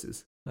bigger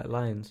spaces. Like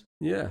lions.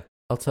 Yeah.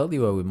 I'll tell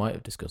you where we might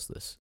have discussed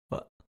this.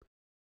 What?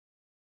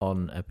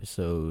 On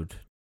episode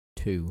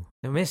 2.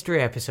 The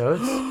mystery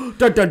episodes.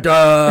 Dun dun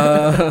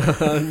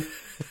dun!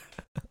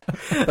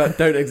 That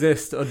don't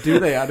exist, or do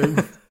they, Adam?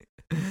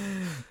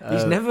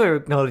 He's never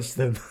acknowledged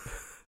them.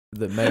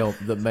 that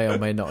may or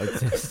may not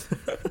exist.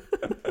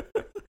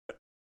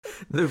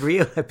 The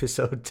real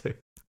episode 2.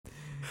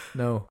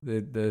 No,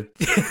 the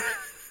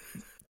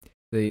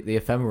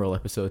ephemeral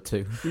episode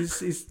 2.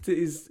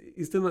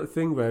 He's done that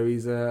thing where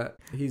he's Backed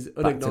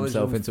unacknowledged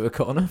himself into a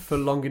corner. for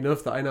long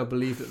enough that I now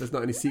believe that there's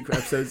not any secret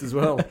episodes as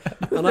well.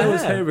 And I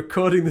was here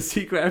recording the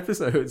secret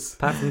episodes.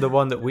 Apart from the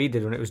one that we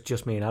did when it was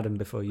just me and Adam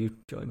before you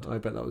joined. I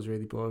bet that was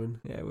really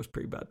boring. Yeah, it was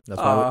pretty bad. That's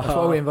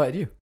why we invited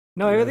you.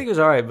 No, I think it was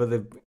alright, but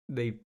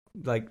the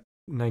like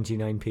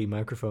 99p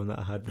microphone that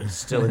I had was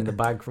still in the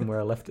bag from where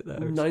I left it there.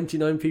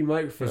 99p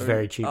microphone. It's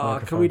very cheap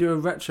microphone. Can we do a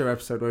retro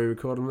episode where we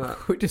record on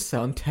that? We just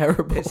sound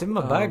terrible. It's in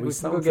my bag. We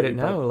can go get it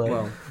now. Like.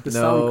 Well,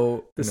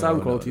 the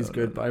sound quality is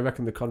good, but I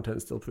reckon the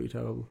content's still pretty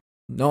terrible.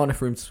 Not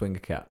enough room to swing a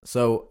cat.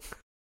 So,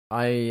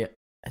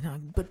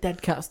 but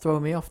dead cats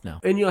throwing me off now.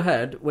 In your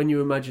head, when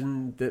you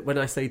imagine that, when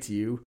I say to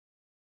you,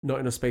 not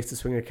enough space to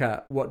swing a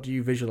cat, what do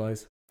you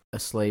visualize? A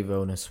slave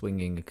owner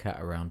swinging a cat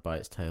around by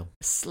its tail.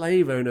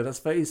 Slave owner, that's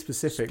very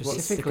specific.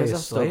 Specifically Because a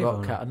I've still slave got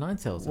owner. cat and nine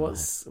tails in my head.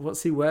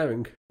 What's he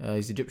wearing?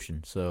 He's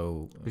Egyptian,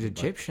 so... He's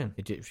Egyptian.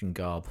 Egyptian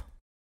garb.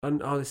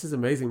 And this is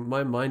amazing.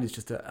 My mind is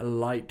just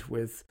alight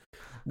with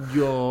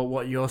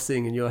what you're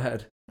seeing in your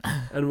head.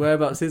 And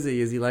whereabouts is he?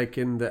 Is he like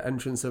in the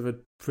entrance of a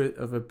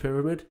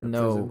pyramid?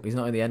 No, Prison? he's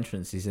not in the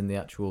entrance. He's in the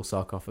actual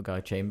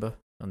sarcophagi chamber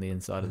on the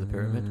inside of the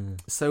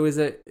pyramid. So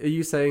are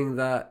you saying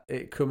that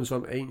it comes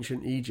from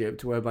ancient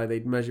Egypt, whereby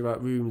they'd measure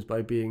out rooms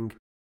by being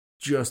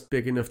just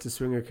big enough to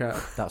swing a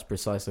cat? That's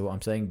precisely what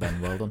I'm saying,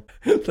 Ben. Well done.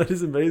 That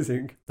is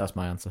amazing. That's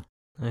my answer.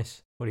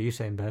 Nice. What are you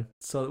saying, Ben?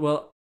 So,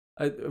 well,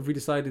 have we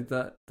decided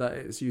that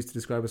it's used to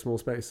describe a small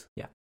space?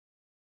 Yeah.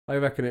 I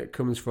reckon it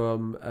comes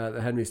from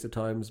the Henriester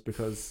times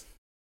because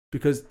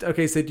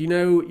okay, so do you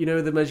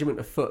know the measurement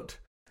of foot?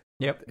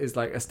 Yep. Is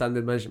like a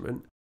standard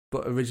measurement,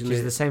 but originally Which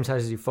is the same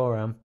size as your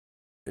forearm.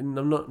 And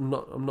I'm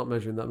not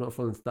measuring that. I'm not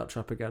falling into that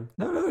trap again.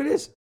 No, it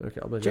is. Okay,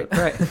 I'll measure it.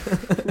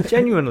 Right.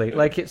 Genuinely,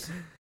 like it's.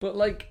 But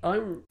like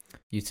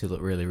You two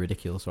look really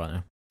ridiculous right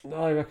now. No,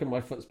 I reckon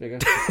my foot's bigger.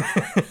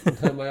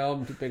 No, my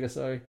arm's bigger.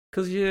 Sorry,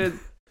 because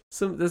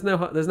there's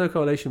no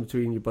correlation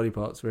between your body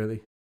parts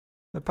really.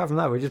 Apart from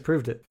that, we just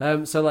proved it.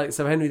 So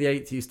Henry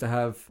VIII used to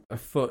have a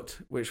foot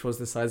which was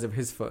the size of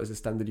his foot as a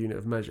standard unit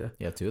of measure.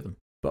 Yeah, 2 of them.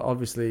 But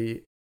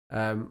obviously,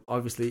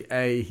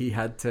 he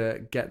had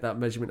to get that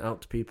measurement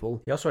out to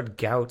people. He also had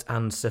gout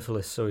and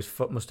syphilis, so his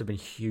foot must have been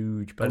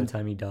huge by the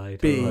time he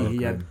died. B,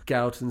 he had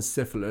gout and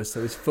syphilis,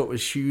 so his foot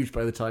was huge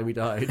by the time he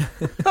died.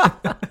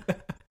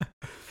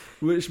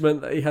 Which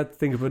meant that he had to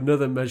think of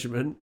another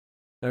measurement.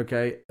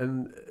 Okay,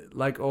 and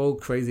like all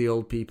crazy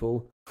old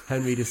people,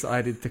 Henry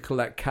decided to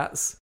collect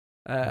cats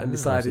and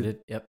decided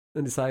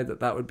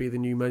that would be the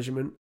new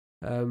measurement.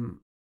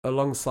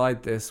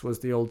 Alongside this was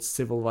the old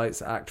Civil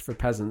Rights Act for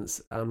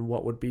peasants and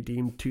what would be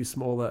deemed too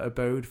small an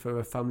abode for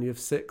a family of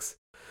 6.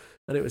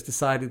 And it was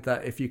decided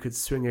that if you could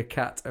swing a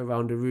cat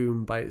around a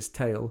room by its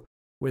tail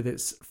with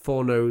its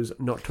forenose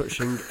not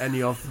touching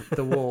any of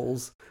the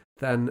walls,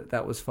 then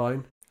that was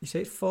fine. You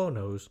say it's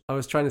forenose? I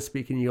was trying to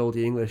speak in the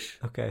oldie English.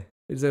 Okay.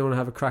 Does anyone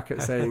have a crack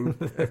at saying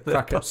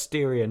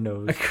posterior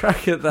nose? A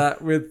crack at that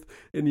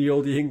in the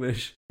oldie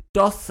English.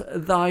 Doth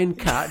thine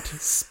cat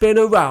spin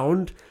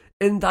around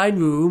in thine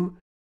room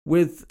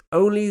with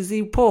only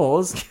the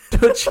paws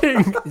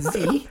touching?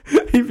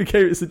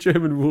 It's a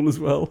German rule as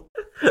well.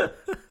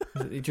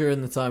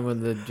 During the time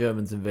when the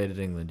Germans invaded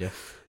England, yeah.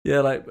 Yeah,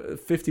 like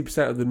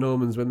 50% of the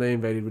Normans when they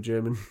invaded were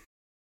German.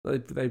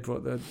 They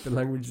brought the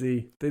language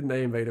Z. Didn't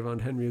they invade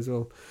around Henry as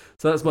well?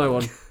 So that's my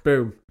one.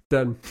 Boom.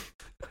 Done.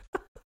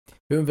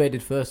 Who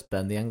invaded first,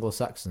 Ben? The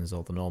Anglo-Saxons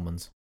or the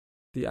Normans?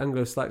 The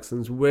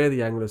Anglo-Saxons. We're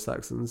the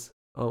Anglo-Saxons,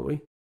 aren't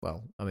we?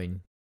 Well, I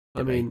mean,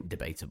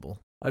 debatable.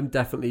 I'm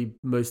definitely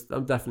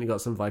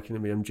got some Viking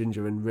in me. I'm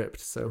ginger and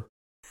ripped, so.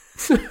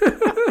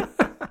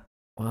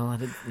 Well, I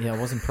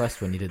was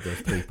impressed when you did those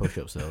 3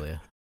 push-ups earlier.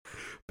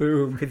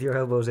 Boom. With your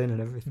elbows in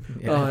and everything.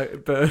 Yeah. Oh,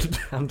 it burned.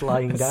 And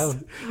lying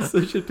down.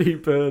 Such a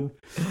deep burn.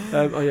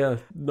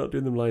 Not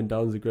doing them lying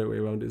down is a great way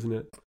around, isn't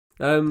it?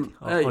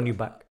 On your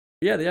back.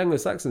 Yeah, the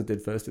Anglo-Saxons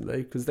did first, didn't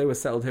they? Because they were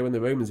settled here when the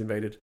Romans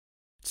invaded.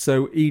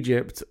 So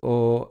Egypt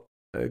or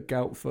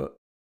Goutfoot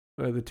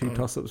are the 2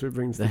 toss-ups we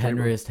bring to the table.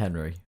 Henriest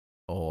Henry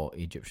or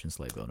Egyptian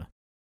slave owner.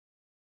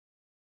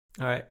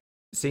 All right.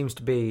 Seems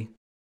to be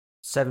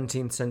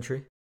 17th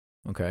century.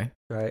 Okay.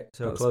 Right.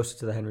 So that's closer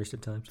to the Henriest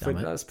of times.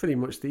 That's pretty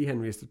much the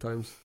Henriest of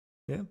times.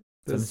 Yeah.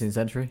 17th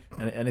century?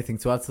 Anything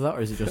to add to that,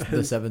 or is it just the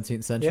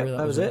 17th century? Yeah,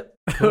 that was it.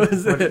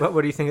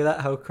 What do you think of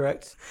that? How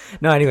correct?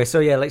 No, anyway, so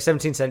yeah, like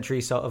 17th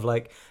century, sort of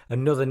like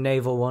another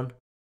naval one,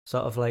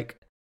 sort of like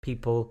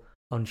people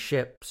on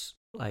ships,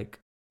 like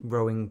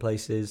rowing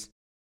places,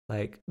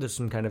 like there's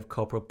some kind of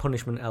corporal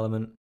punishment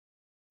element,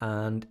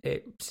 and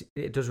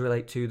it does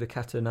relate to the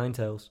cat o' nine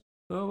tails.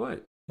 Oh,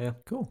 right. Yeah,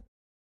 cool.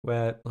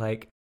 Where,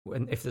 like,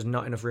 if there's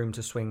not enough room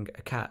to swing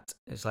a cat,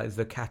 it's like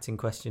the cat in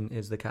question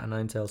is the cat o'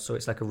 nine tails, so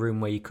it's like a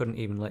room where you couldn't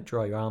even like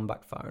draw your arm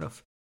back far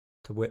enough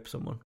to whip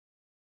someone.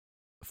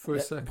 For a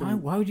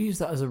second. Why would you use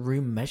that as a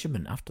room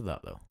measurement after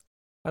that, though?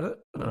 I don't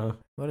know.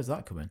 Where does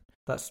that come in?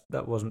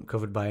 That wasn't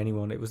covered by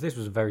anyone. This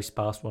was a very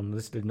sparse one.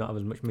 This did not have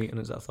as much meat in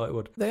it as I thought it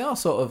would. They are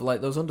sort of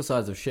like those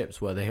undersides of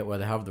ships where they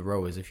have the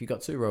rowers. If you've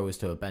got 2 rowers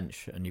to a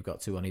bench and you've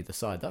got 2 on either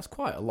side, that's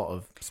quite a lot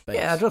of space.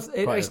 Yeah,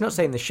 it's not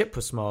saying the ship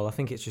was small. I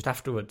think it's just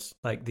afterwards,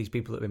 like these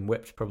people that have been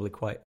whipped probably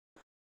quite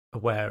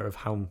aware of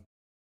how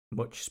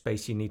much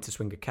space you need to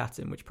swing a cat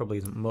in, which probably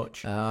isn't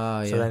much.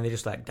 Ah, So yeah. then they're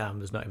just like, damn,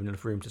 there's not even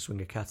enough room to swing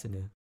a cat in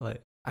here.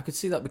 Like, I could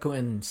see that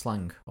becoming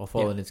slang or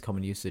falling into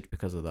common usage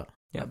because of that.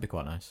 Yeah. That'd be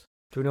quite nice.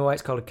 do we know why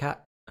it's called a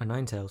cat? A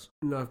Ninetails?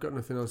 No, I've got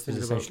nothing else to This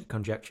think is about. essentially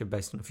conjecture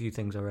based on a few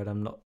things I read.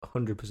 I'm not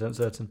 100%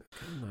 certain,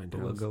 but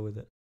we'll go with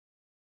it.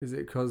 Is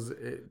it because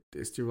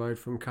it's derived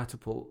from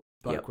catapult?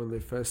 Back Yep. when they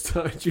first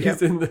started Yep.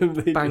 using them,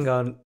 they Bang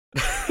on.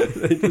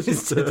 just,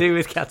 It's to do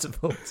with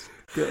catapults.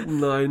 get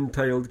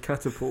 9-tailed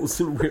catapults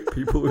and whip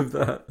people with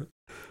that.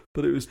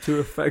 But it was too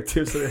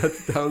effective, so they had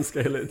to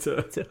downscale it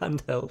to To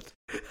handheld.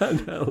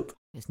 handheld.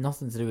 It's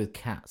nothing to do with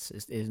cats.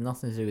 It's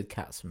nothing to do with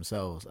cats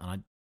themselves,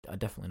 and I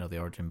definitely know the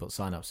origin, but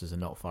synapses are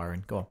not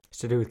firing. Go on. It's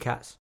to do with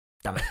cats.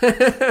 Damn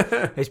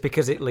it. It's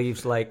because it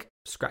leaves like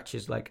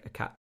scratches like a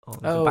cat on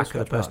the Oh, back of the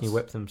scratch person you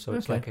marks. whip them, so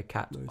it's Okay. like a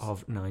cat Nice.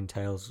 of 9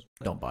 tails.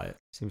 Don't buy it.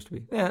 Seems to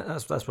be. Yeah,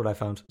 that's what I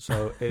found.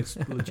 So it's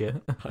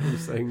legit. I'm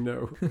saying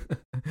no.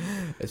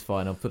 It's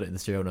fine. I'll put it in the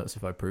show notes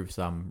if I prove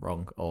Sam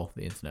wrong or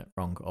the internet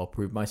wrong or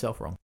prove myself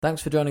wrong.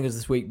 Thanks for joining us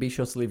this week. Be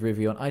sure to leave a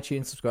review on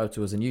iTunes, subscribe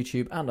to us on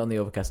YouTube and on the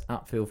Overcast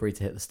app. Feel free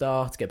to hit the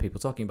star to get people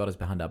talking about us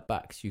behind our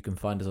backs. You can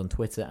find us on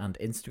Twitter and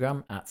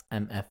Instagram at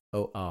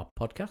MFOR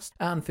Podcast.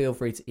 And feel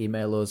free to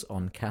email us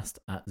on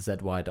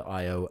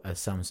cast@zy.io. As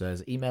Sam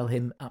says, email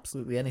him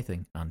absolutely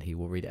anything and he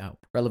will read it out.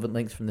 Relevant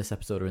links from this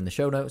episode are in the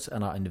show notes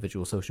and our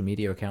individual social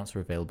media accounts are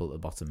available at the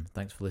bottom.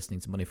 Thanks for listening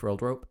to Money for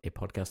Old Rope, a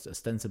podcast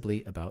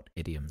ostensibly about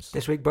idioms.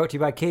 This week brought to you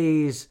by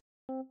Keys.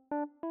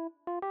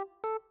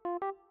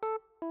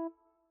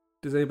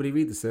 Does anybody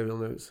read the serial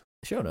notes?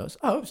 Show notes?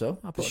 I hope so.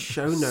 I put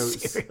Show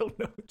notes. Serial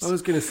notes. I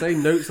was going to say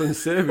notes on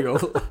cereal.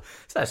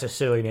 That's a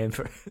silly name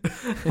for it.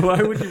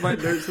 Why would you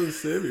write notes on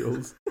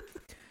cereals?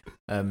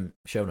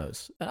 show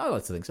notes. And I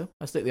like to think so.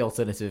 I stick the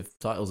alternative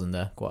titles in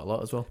there quite a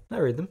lot as well. I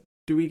read them.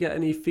 Do we get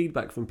any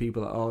feedback from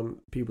people that aren't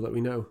people that we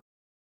know?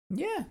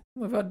 Yeah,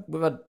 we've had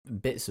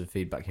bits of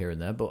feedback here and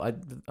there, but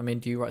I mean,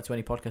 do you write to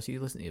any podcasts you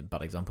listen to?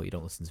 Bad example, you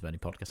don't listen to any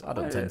podcasts. I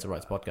don't tend to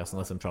write to podcasts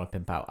unless I'm trying to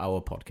pimp out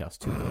our podcast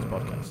to those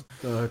podcasts.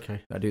 Oh, okay.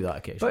 I do that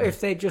occasionally. But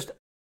if they just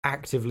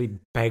actively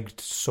begged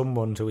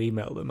someone to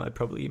email them, I'd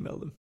probably email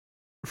them.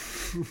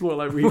 Well,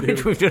 like we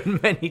Which do. we've done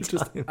many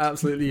Just times.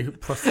 absolutely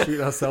prostitute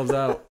ourselves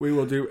out. We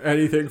will do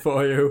anything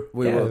for you.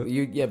 we yeah.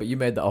 will, but you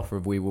made the offer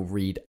of we will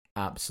read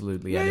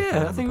absolutely anything. Yeah,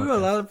 on I the think we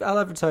podcast. will. I'll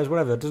advertise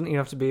whatever. It doesn't even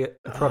have to be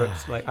a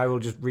product. Like, I will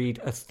just read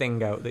a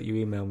thing out that you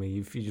email me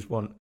if you just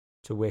want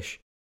to wish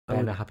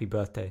Ben a happy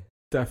birthday.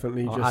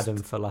 Definitely Or just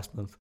Adam for last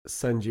month.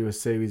 send you a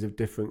series of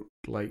different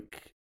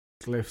like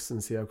glyphs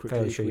and see how quickly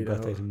Fairly you sure can your read it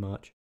birthday's out. in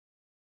March.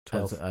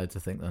 I had to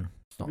think then.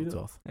 It's not Have the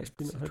you 12th. It's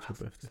You've not had your 12th.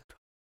 birthday.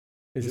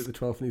 Is it the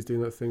 12th and he's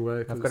doing that thing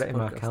where... I've got it in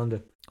my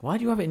calendar. Why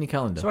do you have it in your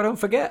calendar? So I don't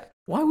forget.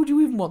 Why would you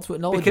even want to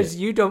acknowledge Because it?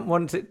 you don't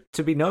want it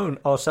to be known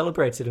or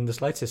celebrated in the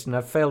slightest, and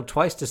I've failed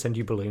twice to send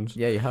you balloons.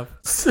 Yeah, you have.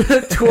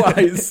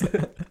 Twice.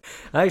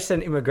 I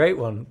sent him a great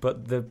one,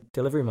 but the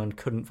delivery man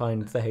couldn't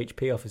find the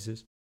HP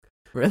offices.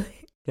 Really?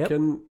 Yep.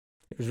 Can,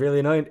 It was really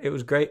annoying. It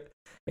was great.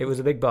 It was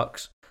a big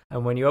box,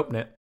 and when you open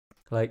it,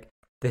 like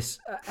this,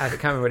 I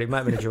can't remember what it might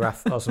have been a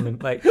giraffe or something.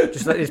 Like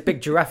just like this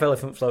big giraffe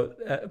elephant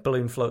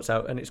balloon floats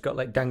out, and it's got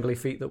like dangly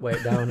feet that weigh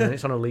it down, and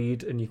it's on a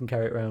lead, and you can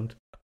carry it around.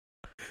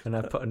 And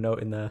I put a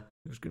note in there.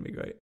 It was going to be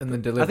great. And the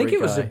delivery I think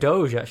it was guy... a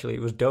Doge actually.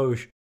 It was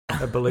Doge,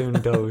 a balloon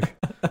Doge.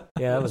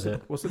 Yeah, that was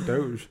it. what's a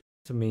Doge?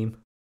 It's a meme.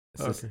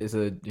 It's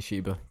a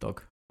Shiba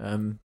dog.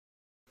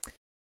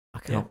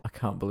 I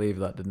can't believe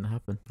that didn't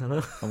happen. I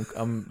know.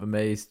 I'm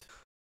amazed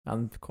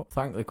and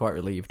thankfully quite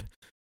relieved.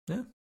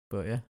 Yeah.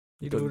 But yeah,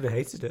 You would have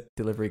hated it.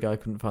 delivery guy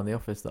couldn't find the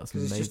office. That's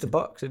Because amazing. it's just a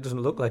box. It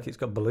doesn't look like it's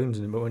got balloons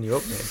in it, but when you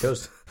open it, it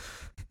does.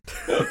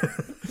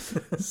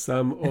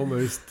 Sam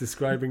almost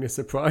describing a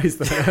surprise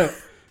there.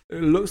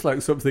 It looks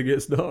like something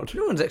it's not.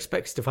 No one's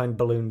expects to find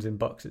balloons in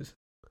boxes.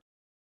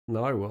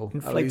 No, I will. At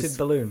Inflated least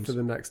balloons. for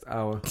the next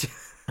hour.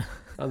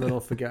 And then I'll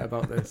forget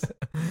about this.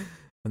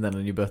 And then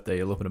on your birthday,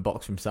 you'll open a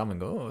box from Sam and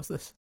go, "Oh, what's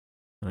this?"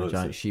 And Oh, a it's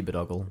giant a- Shiba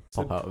dog will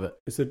pop a- out of it.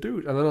 It's a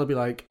dude. And then I'll be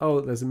like, oh,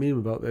 there's a meme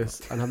about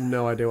this. And I have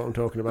no idea what I'm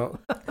talking about.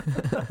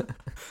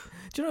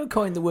 Do you know who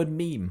coined the word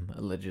meme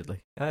allegedly?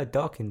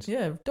 Dawkins.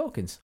 Yeah,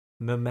 Dawkins.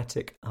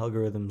 Memetic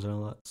algorithms and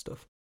all that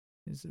stuff.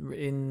 It's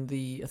in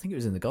the, I think it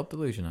was in the God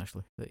Delusion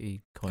actually that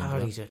he coined.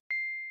 God, that. he's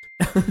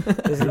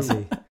isn't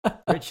he?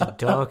 Richard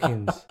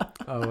Dawkins.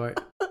 Oh, right.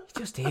 He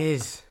just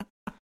is.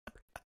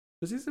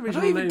 Was his I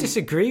original don't even name?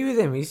 disagree with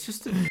him. He's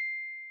just a,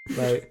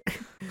 like,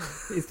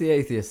 He's the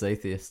atheist.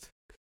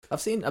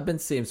 I've been to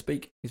see him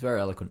speak. He's very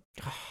eloquent.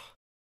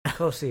 of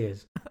course he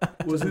is.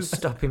 Was Doesn't his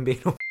stop him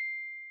being.